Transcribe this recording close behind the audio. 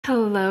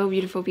Hello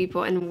beautiful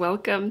people and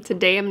welcome.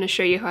 Today I'm going to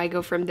show you how I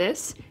go from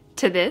this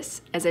to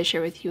this as I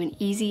share with you an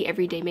easy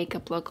everyday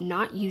makeup look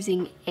not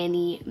using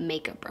any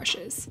makeup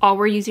brushes. All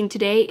we're using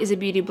today is a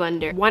beauty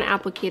blender, one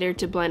applicator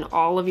to blend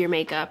all of your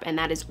makeup, and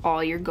that is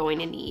all you're going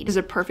to need. This is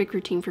a perfect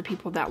routine for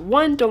people that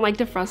one, don't like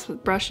to fuss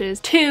with brushes,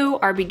 two,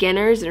 are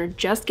beginners and are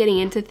just getting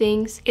into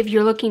things. If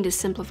you're looking to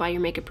simplify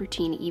your makeup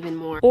routine even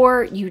more,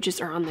 or you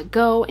just are on the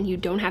go and you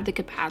don't have the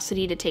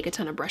capacity to take a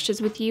ton of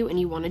brushes with you and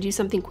you want to do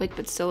something quick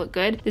but still look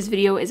good, this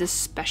video is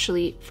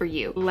especially for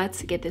you.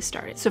 Let's get this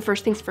started. So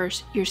first things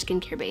first, your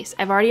skincare base.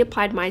 I've already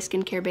applied my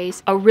skincare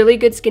base. A really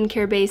good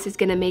skincare base is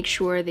gonna make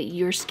sure that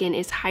your skin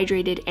is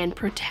hydrated and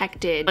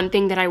protected. One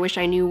thing that I wish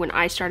I knew when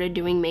I started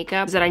doing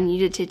makeup is that I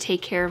needed to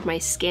take care of my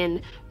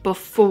skin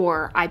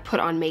before I put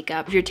on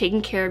makeup. If you're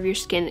taking care of your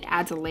skin, it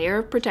adds a layer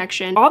of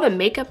protection. All the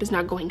makeup is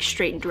not going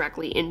straight and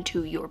directly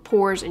into your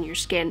pores and your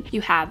skin.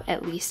 You have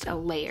at least a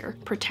layer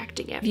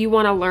protecting it. If you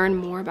want to learn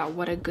more about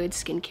what a good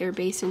skincare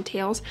base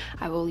entails,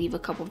 I will leave a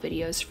couple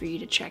videos for you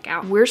to check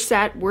out. We're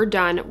set, we're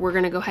done. We're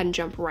gonna go ahead and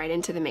jump right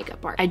into the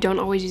makeup part. I don't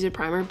always use a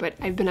primer, but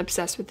I've been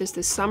obsessed with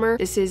this summer.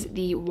 This is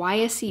the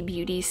YSC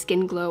Beauty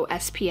Skin Glow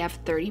SPF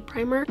 30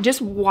 primer.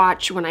 Just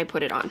watch when I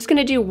put it on. I'm just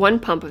gonna do one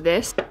pump of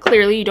this.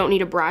 Clearly you don't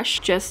need a brush,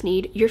 just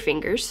need your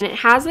fingers. And it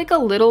has like a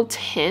little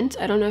tint,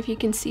 I don't know if you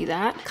can see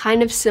that,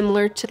 kind of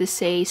similar to the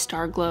Say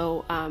Star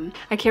Glow,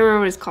 I can't remember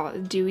what it's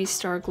called, Dewy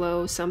Star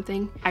Glow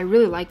something. I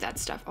really like that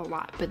stuff a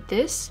lot, but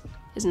this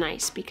is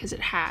nice because it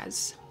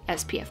has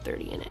SPF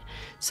 30 in it.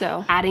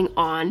 So adding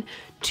on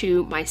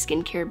to my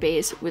skincare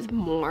base with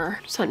more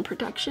sun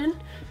protection,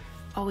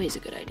 always a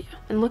good idea.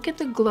 And look at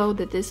the glow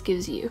that this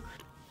gives you.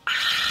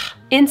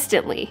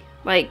 Instantly,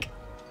 like,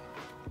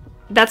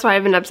 that's why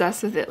I've been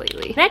obsessed with it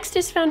lately. Next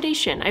is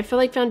foundation. I feel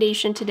like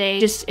foundation today,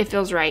 just, it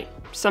feels right.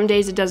 Some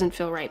days it doesn't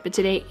feel right, but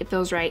today it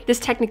feels right. This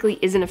technically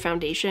isn't a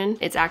foundation.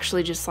 It's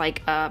actually just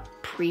like a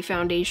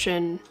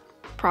pre-foundation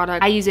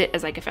product. I use it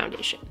as like a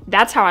foundation.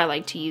 That's how I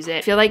like to use it.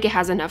 I feel like it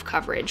has enough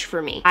coverage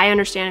for me. I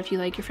understand if you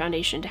like your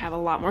foundation to have a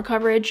lot more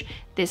coverage,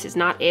 this is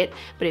not it.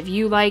 But if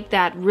you like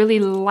that really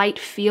light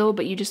feel,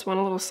 but you just want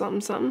a little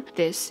something, something,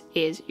 this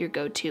is your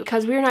go-to.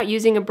 Because we're not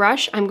using a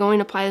brush, I'm going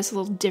to apply this a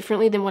little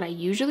differently than what I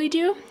usually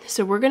do.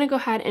 So we're gonna go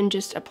ahead and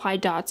just apply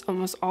dots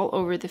almost all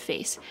over the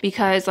face.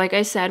 Because like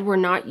I said, we're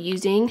not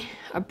using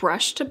a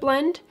brush to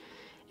blend,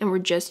 and we're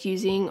just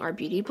using our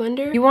beauty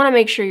blender. You wanna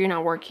make sure you're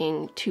not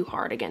working too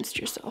hard against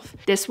yourself.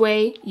 This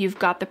way, you've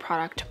got the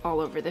product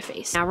all over the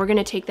face. Now we're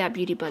gonna take that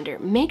beauty blender.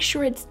 Make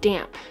sure it's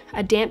damp.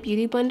 A damp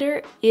beauty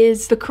blender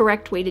is the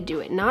correct way to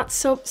do it. Not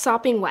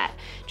sopping wet,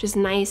 just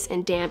nice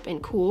and damp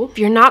and cool. If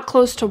you're not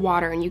close to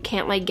water and you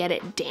can't like get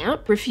it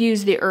damp,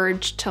 refuse the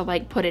urge to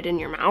like put it in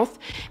your mouth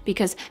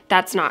because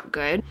that's not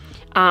good.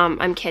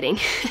 I'm kidding.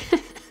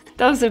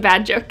 That was a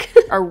bad joke.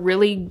 A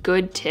really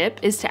good tip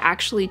is to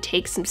actually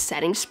take some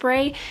setting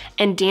spray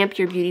and damp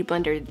your beauty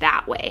blender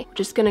that way.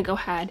 Just gonna go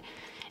ahead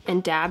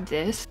and dab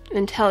this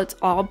until it's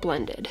all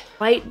blended.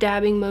 Light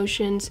dabbing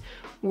motions,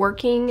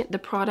 working the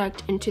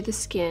product into the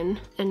skin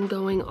and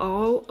going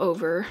all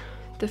over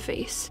the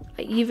face.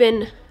 I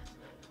even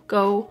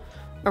go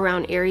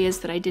around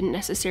areas that I didn't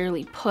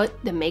necessarily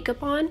put the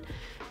makeup on,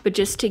 but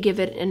just to give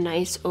it a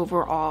nice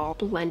overall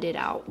blended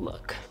out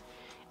look.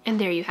 And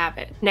there you have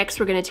it. Next,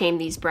 we're gonna tame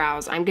these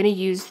brows. I'm gonna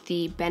use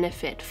the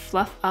Benefit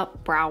Fluff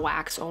Up Brow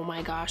Wax. Oh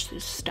my gosh,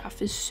 this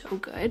stuff is so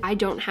good. I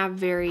don't have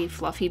very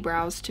fluffy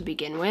brows to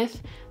begin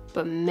with,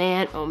 but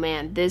man, oh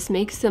man, this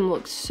makes them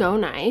look so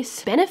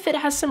nice. Benefit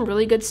has some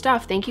really good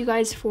stuff. Thank you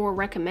guys for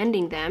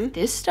recommending them.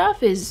 This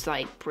stuff is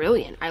like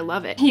brilliant, I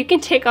love it. You can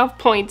take off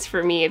points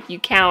for me if you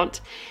count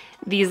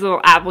these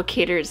little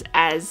applicators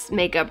as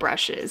makeup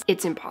brushes.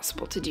 It's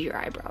impossible to do your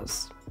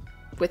eyebrows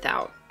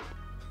without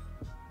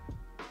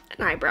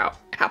an eyebrow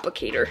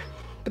applicator,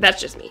 but that's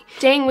just me.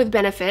 Staying with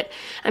Benefit,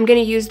 I'm gonna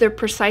use their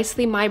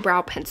Precisely My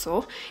Brow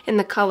Pencil in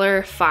the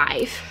color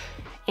 5,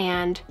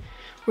 and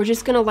we're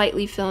just gonna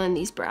lightly fill in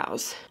these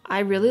brows. I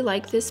really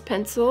like this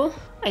pencil.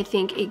 I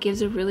think it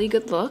gives a really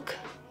good look,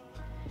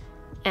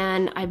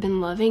 and I've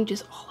been loving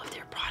just all of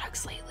their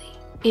products lately.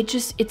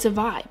 It's a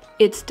vibe.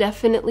 It's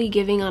definitely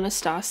giving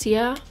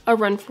Anastasia a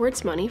run for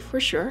its money, for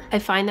sure. I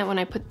find that when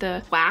I put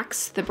the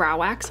wax, the brow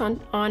wax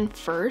on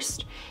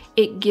first,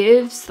 it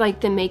gives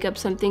like the makeup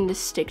something to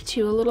stick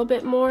to a little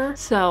bit more.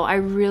 So I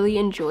really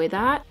enjoy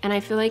that. And I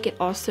feel like it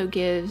also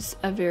gives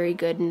a very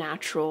good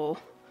natural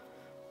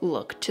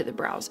look to the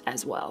brows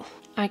as well.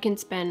 I can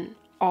spend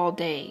all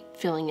day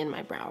filling in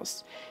my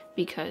brows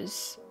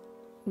because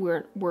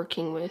we're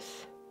working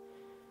with,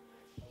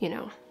 you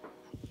know,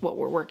 what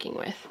we're working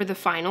with. For the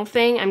final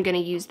thing, I'm gonna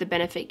use the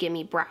Benefit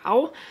Gimme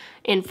Brow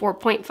in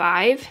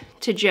 4.5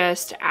 to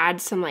just add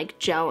some like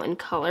gel and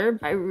color.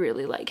 I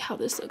really like how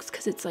this looks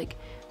because it's like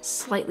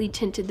slightly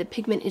tinted. The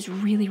pigment is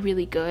really,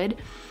 really good,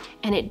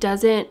 and it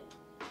doesn't,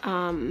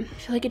 I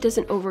feel like it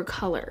doesn't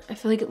overcolor. I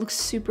feel like it looks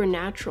super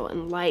natural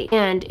and light,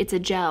 and it's a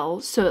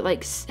gel, so it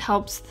like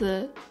helps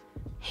the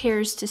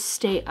hairs to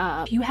stay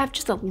up. If you have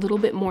just a little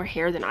bit more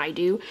hair than I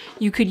do,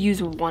 you could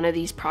use one of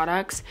these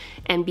products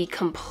and be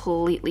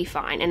completely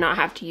fine and not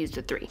have to use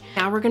the 3.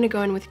 Now we're gonna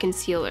go in with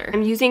concealer.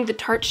 I'm using the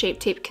Tarte Shape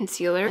Tape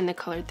Concealer in the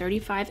color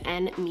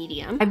 35N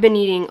Medium. I've been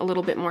needing a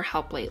little bit more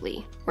help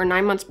lately. We're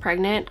 9 months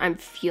pregnant, I'm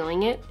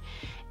feeling it,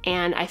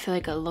 and I feel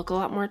like I look a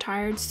lot more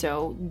tired,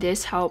 so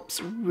this helps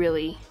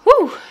really,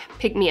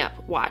 pick me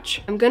up.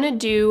 Watch. I'm gonna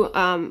do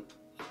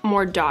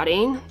more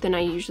dotting than I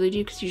usually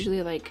do, because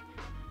usually like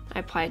I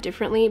apply it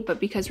differently,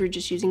 but because we're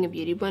just using a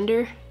beauty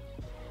blender,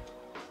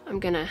 I'm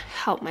gonna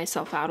help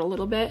myself out a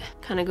little bit.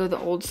 Kind of go the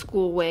old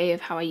school way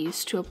of how I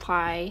used to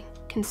apply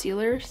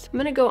concealers. I'm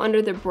gonna go under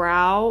the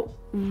brow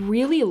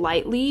really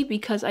lightly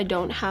because I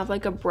don't have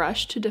like a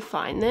brush to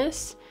define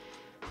this,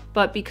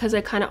 but because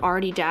I kind of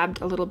already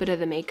dabbed a little bit of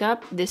the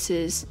makeup, this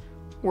is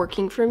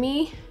working for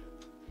me.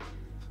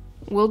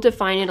 We'll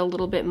define it a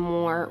little bit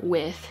more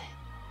with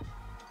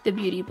the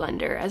beauty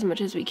blender as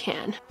much as we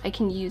can. I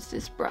can use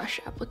this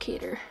brush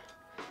applicator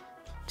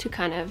to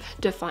kind of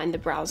define the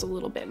brows a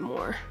little bit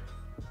more.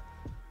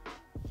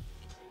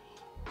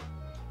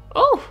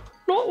 Oh,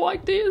 not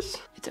like this.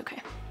 It's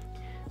okay.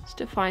 Let's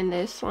define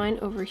this line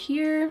over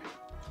here.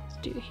 Let's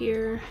do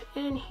here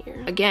and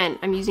here. Again,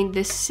 I'm using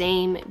this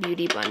same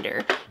beauty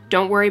blender.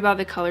 Don't worry about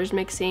the colors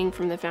mixing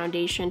from the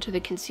foundation to the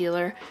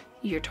concealer.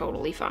 You're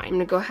totally fine. I'm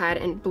gonna go ahead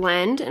and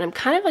blend, and I'm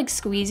kind of like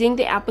squeezing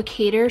the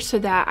applicator so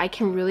that I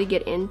can really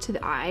get into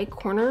the eye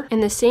corner.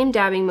 And the same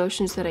dabbing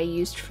motions that I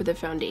used for the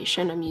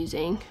foundation, I'm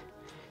using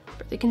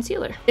for the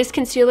concealer. This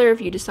concealer, if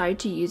you decide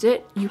to use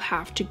it, you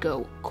have to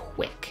go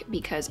quick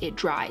because it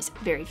dries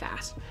very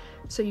fast.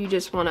 So you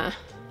just wanna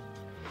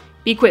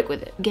be quick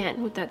with it.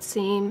 Again, with that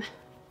same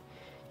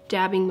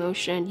dabbing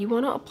motion, you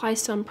wanna apply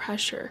some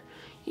pressure.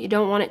 You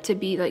don't want it to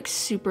be like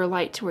super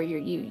light to where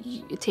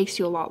it takes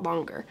you a lot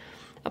longer.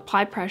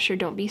 Apply pressure,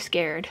 don't be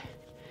scared.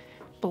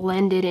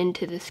 Blend it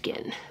into the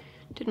skin.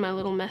 Did my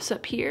little mess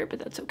up here, but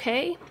that's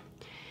okay.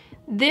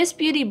 This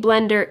beauty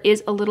blender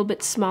is a little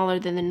bit smaller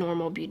than the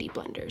normal beauty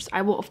blenders.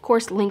 I will of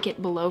course link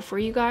it below for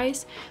you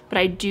guys, but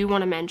I do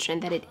want to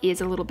mention that it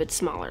is a little bit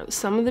smaller.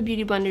 Some of the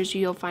beauty blenders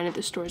you'll find at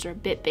the stores are a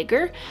bit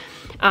bigger.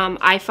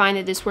 I find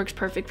that this works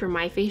perfect for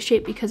my face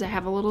shape because I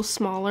have a little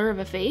smaller of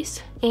a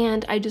face,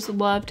 and I just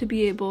love to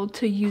be able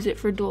to use it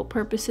for dual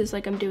purposes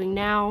like I'm doing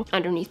now.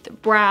 Underneath the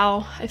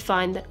brow, I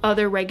find that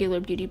other regular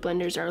beauty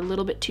blenders are a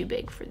little bit too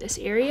big for this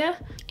area,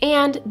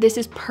 and this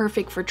is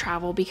perfect for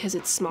travel because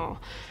it's small,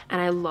 and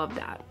I love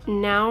that.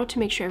 Now, to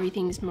make sure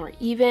everything's more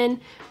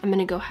even, I'm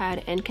gonna go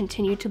ahead and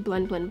continue to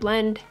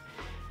blend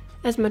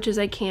as much as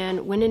I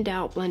can. When in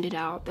doubt, blend it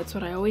out. That's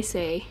what I always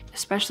say,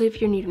 especially if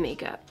you're new to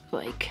makeup.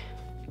 Like,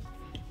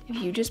 if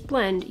you just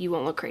blend, you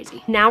won't look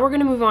crazy. Now we're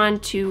gonna move on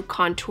to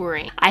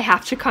contouring. I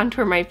have to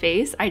contour my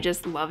face. I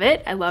just love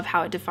it. I love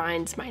how it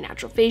defines my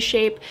natural face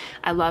shape.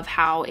 I love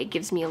how it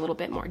gives me a little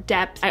bit more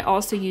depth. I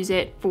also use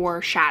it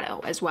for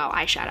shadow as well,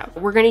 eyeshadow.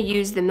 We're gonna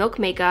use the Milk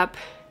Makeup,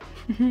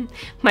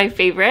 my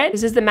favorite.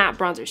 This is the matte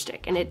bronzer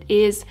stick, and it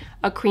is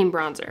a cream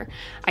bronzer.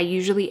 I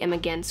usually am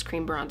against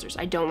cream bronzers.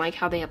 I don't like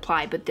how they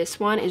apply, but this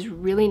one is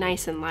really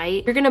nice and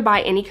light. If you're gonna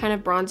buy any kind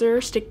of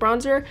bronzer, stick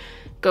bronzer,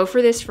 go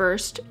for this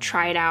first,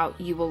 try it out,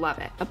 you will love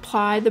it.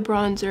 Apply the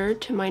bronzer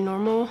to my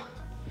normal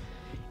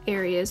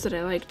areas that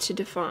I like to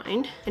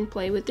define and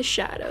play with the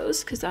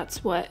shadows, because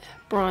that's what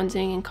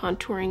bronzing and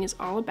contouring is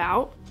all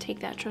about. Take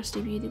that trusty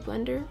beauty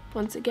blender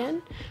once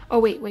again. Oh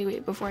wait,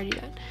 before I do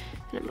that.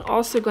 And I'm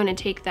also going to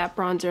take that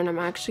bronzer and I'm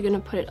actually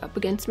going to put it up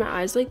against my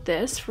eyes like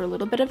this for a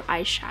little bit of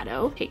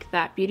eyeshadow. Take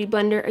that beauty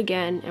blender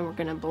again and we're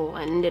going to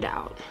blend it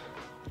out.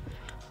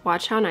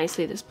 Watch how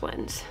nicely this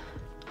blends.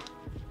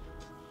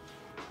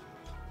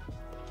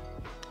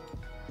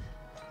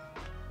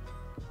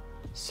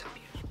 So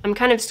beautiful. I'm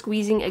kind of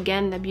squeezing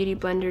again the beauty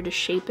blender to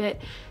shape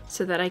it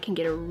so that I can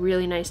get a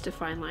really nice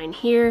defined line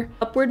here.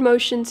 Upward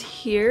motions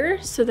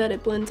here so that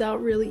it blends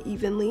out really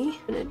evenly.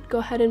 I'm gonna go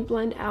ahead and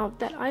blend out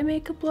that eye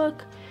makeup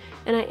look.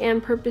 And I am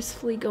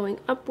purposefully going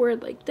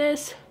upward like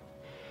this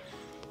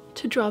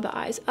to draw the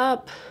eyes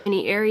up.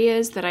 Any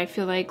areas that I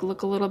feel like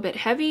look a little bit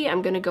heavy,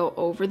 I'm gonna go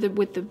over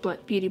with the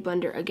beauty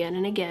blender again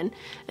and again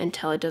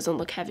until it doesn't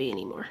look heavy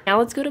anymore. Now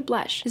let's go to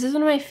blush. This is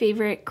one of my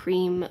favorite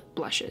cream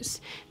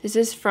blushes. This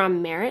is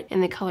from Merit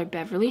in the color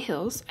Beverly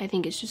Hills. I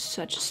think it's just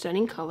such a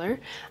stunning color.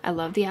 I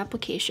love the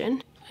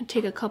application.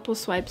 Take a couple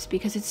swipes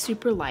because it's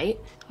super light,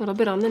 a little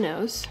bit on the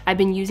nose. I've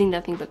been using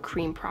nothing but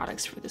cream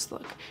products for this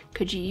look.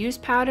 Could you use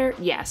powder?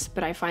 Yes,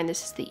 but I find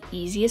this is the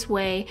easiest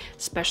way,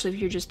 especially if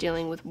you're just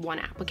dealing with one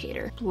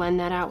applicator. Blend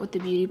that out with the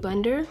beauty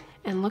blender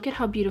and look at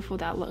how beautiful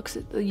that looks.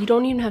 You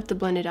don't even have to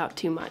blend it out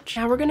too much.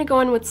 Now we're gonna go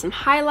in with some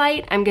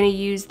highlight. I'm gonna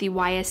use the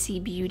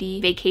YSC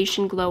Beauty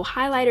Vacation Glow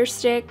Highlighter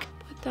Stick.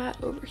 Put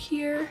that over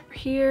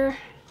here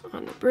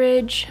on the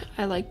bridge.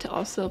 I like to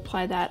also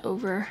apply that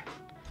over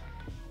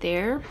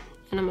there.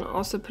 And I'm gonna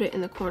also put it in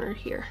the corner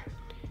here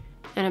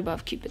and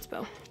above Cupid's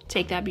bow.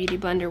 take that Beauty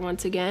Blender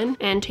once again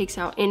and takes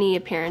out any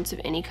appearance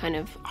of any kind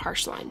of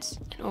harsh lines.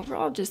 And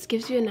overall just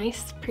gives you a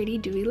nice, pretty,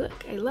 dewy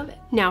look. I love it.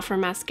 Now for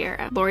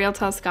mascara. L'Oreal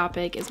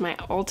Telescopic is my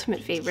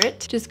ultimate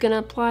favorite. Just gonna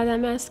apply that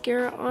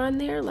mascara on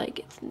there like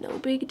it's no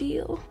big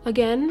deal.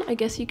 Again, I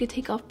guess you could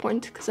take off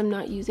points because I'm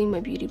not using my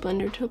Beauty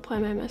Blender to apply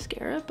my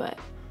mascara, but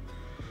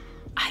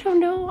I don't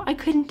know, I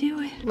couldn't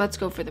do it. Let's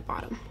go for the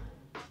bottom.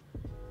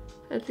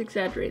 Let's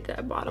exaggerate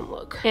that bottom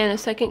look. And a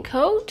second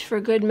coat for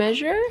good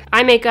measure.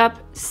 Eye makeup,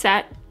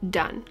 set,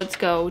 done. Let's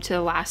go to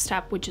the last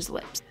step, which is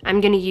lips.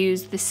 I'm gonna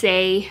use the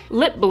Saie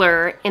Lip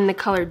Blur in the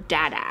color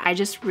Dada. I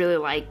just really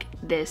like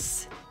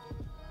this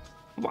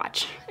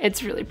watch.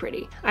 It's really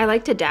pretty. I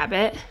like to dab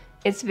it.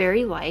 It's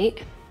very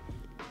light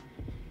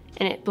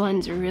and it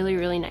blends really,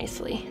 really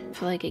nicely. I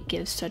feel like it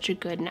gives such a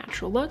good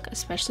natural look,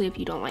 especially if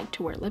you don't like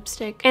to wear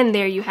lipstick. And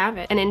there you have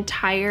it. An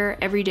entire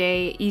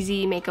everyday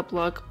easy makeup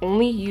look,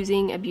 only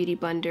using a Beauty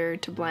Blender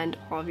to blend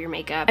all of your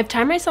makeup. I've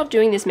timed myself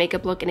doing this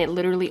makeup look and it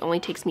literally only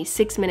takes me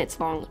 6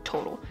 minutes long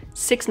total.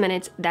 6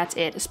 minutes, that's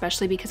it,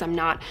 especially because I'm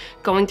not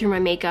going through my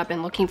makeup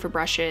and looking for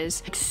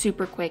brushes. Like,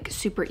 super quick,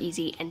 super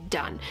easy, and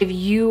done. If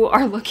you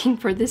are looking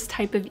for this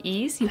type of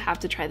ease, you have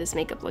to try this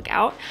makeup look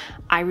out.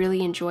 I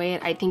really enjoy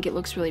it. I think it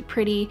looks really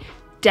pretty.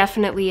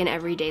 Definitely an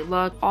everyday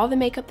look. All the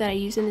makeup that I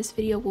use in this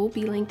video will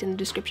be linked in the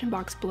description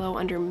box below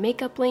under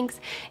makeup links.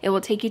 It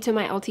will take you to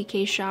my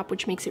LTK shop,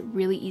 which makes it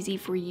really easy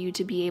for you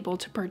to be able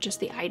to purchase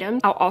the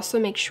items. I'll also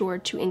make sure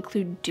to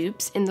include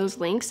dupes in those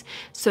links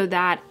so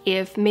that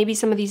if maybe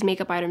some of these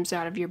makeup items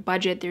are out of your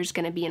budget, there's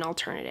gonna be an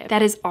alternative.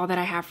 That is all that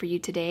I have for you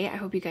today. I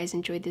hope you guys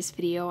enjoyed this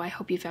video. I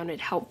hope you found it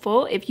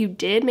helpful. If you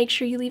did, make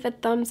sure you leave a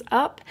thumbs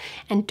up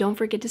and don't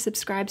forget to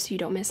subscribe so you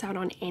don't miss out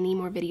on any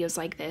more videos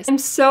like this. I'm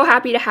so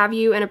happy to have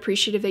you and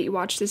appreciate that you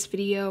watched this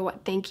video.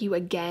 Thank you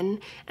again,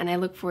 and I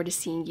look forward to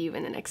seeing you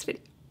in the next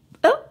video.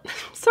 Oh,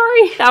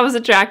 sorry, that was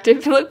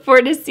attractive. I look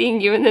forward to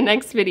seeing you in the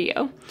next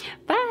video.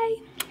 Bye.